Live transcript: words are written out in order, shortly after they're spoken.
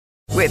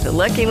With the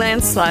Lucky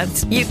Land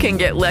Slots, you can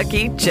get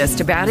lucky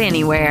just about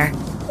anywhere.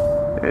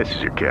 This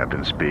is your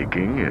captain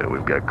speaking.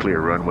 We've got clear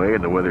runway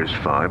and the weather's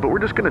fine, but we're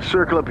just going to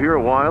circle up here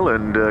a while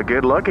and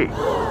get lucky.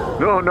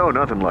 No,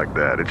 nothing like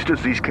that. It's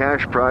just these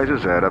cash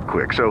prizes add up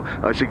quick. So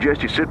I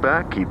suggest you sit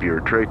back, keep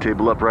your tray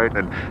table upright,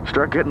 and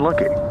start getting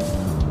lucky.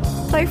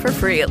 Play for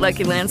free at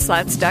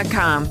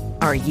LuckyLandSlots.com.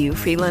 Are you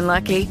feeling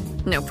lucky?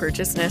 No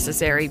purchase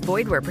necessary.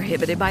 Void where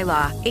prohibited by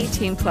law.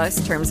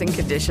 18+ terms and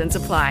conditions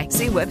apply.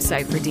 See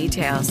website for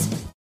details.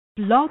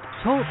 Blog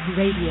Talk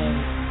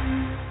Radio.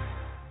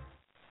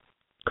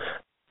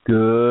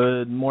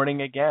 Good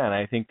morning again.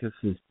 I think this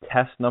is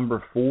test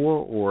number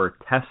 4 or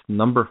test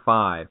number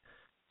 5.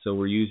 So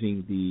we're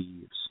using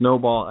the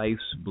Snowball Ice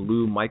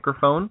Blue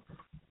microphone.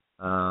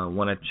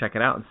 Want to check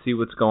it out and see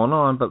what's going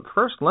on. But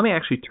first, let me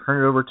actually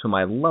turn it over to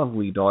my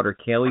lovely daughter,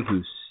 Kaylee,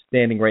 who's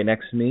standing right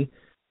next to me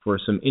for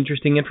some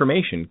interesting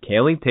information.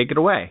 Kaylee, take it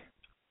away.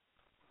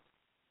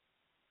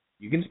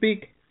 You can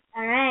speak.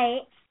 All right.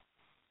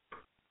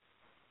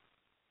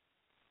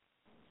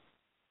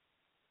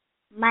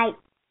 My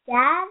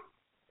dad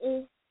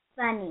is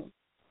funny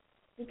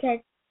because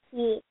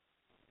he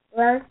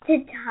loves to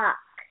talk.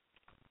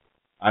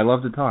 I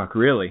love to talk,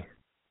 really.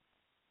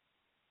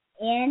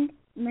 And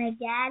my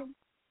dad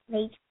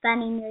makes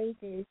funny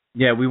noises.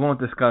 Yeah, we won't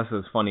discuss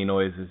those funny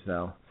noises,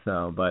 though.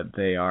 But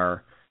they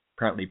are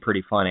apparently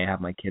pretty funny. I have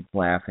my kids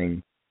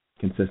laughing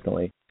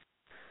consistently.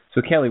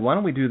 So, Kelly, why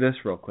don't we do this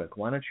real quick?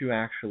 Why don't you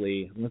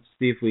let's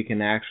see if we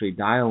can actually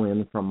dial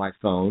in from my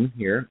phone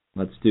here.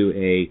 Let's do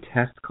a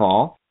test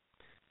call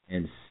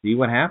and see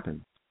what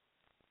happens.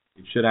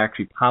 It should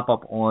actually pop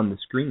up on the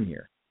screen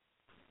here.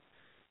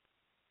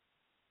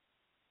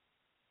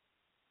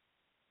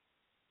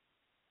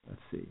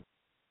 Let's see.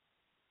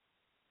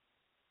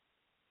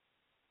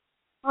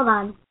 Hold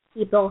on,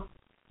 people.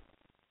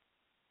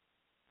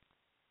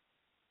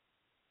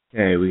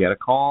 Okay, we got a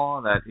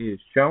call that is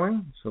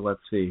showing. So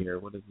let's see here.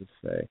 What does this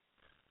say?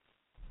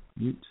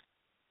 Mute.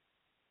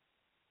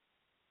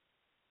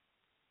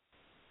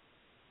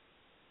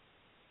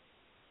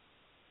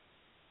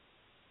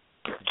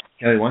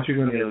 Kelly, why don't you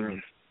go in the other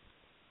room?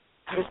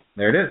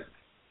 There it is.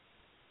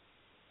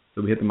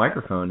 So we hit the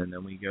microphone and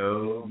then we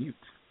go mute.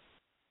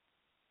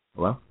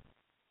 Hello?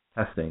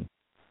 Testing.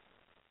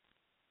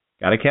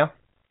 Got it, Cal?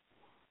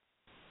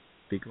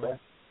 Speak away.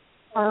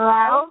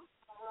 Hello?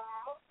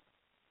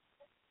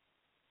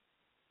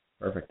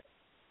 Perfect.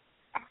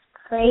 That's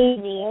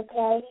crazy,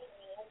 okay?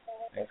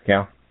 Thanks,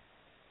 Cal.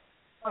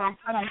 Hold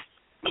on.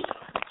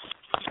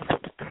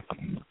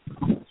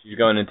 She's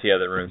going into the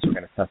other room, so we're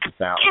going to test this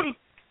out.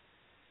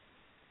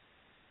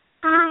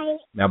 Hi.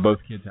 Now both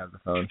kids have the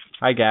phone.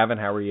 Hi, Gavin.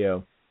 How are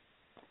you?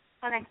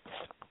 Okay.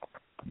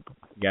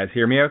 You guys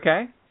hear me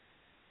okay?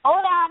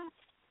 Hold on.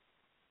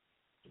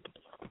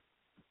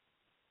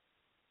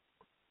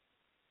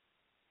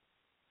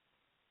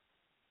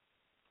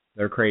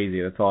 They're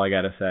crazy. That's all I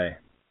got to say.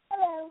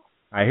 Hello.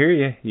 I hear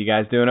you. You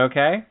guys doing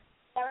okay?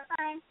 Yeah, we're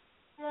fine.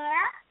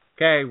 Yeah?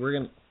 Okay, we're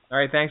going to... All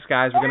right, thanks,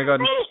 guys. We're going to go...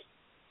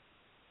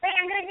 Wait,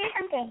 I'm going to do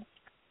something.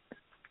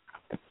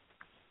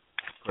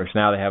 Of course,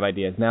 now they have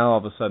ideas. Now, all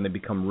of a sudden, they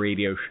become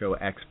radio show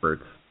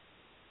experts.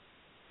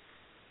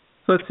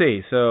 So let's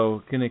see.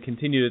 So, going to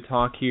continue to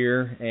talk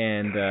here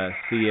and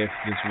see if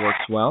this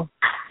works well.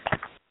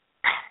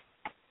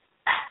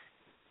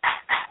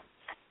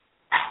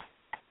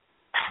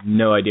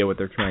 No idea what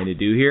they're trying to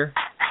do here.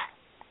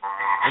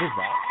 What is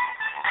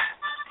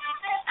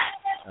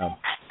that? Oh,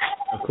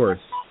 of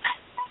course.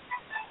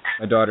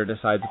 My daughter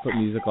decides to put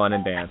music on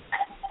and dance.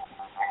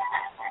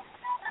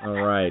 All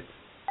right.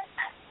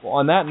 Well,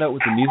 on that note,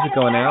 with the music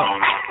going out,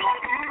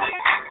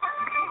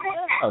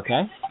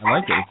 okay, I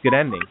like it. It's a good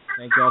ending.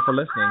 Thank you all for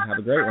listening. Have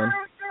a great one.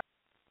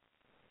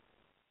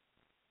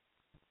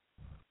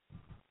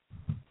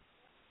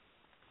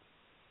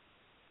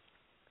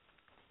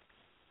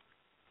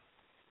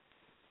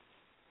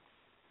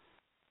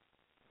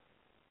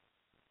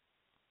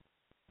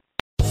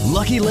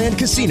 Lucky Land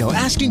Casino,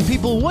 asking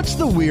people, what's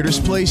the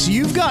weirdest place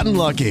you've gotten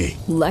lucky?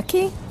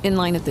 Lucky? In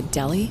line at the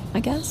deli, I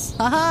guess?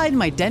 Aha, in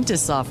my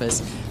dentist's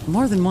office.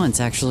 More than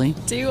once, actually.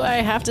 Do I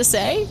have to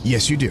say?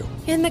 Yes, you do.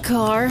 In the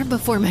car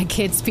before my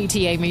kids'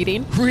 PTA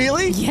meeting.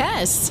 Really?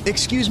 Yes.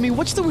 Excuse me,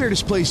 what's the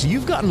weirdest place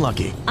you've gotten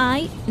lucky?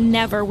 I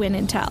never win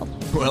and tell.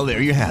 Well,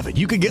 there you have it.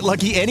 You can get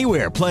lucky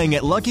anywhere, playing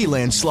at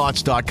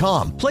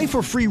LuckyLandSlots.com. Play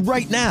for free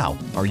right now.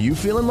 Are you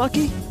feeling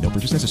lucky? No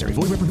purchase necessary.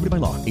 Void where prohibited by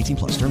law.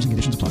 18+. Terms and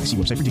conditions apply. See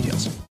website for details.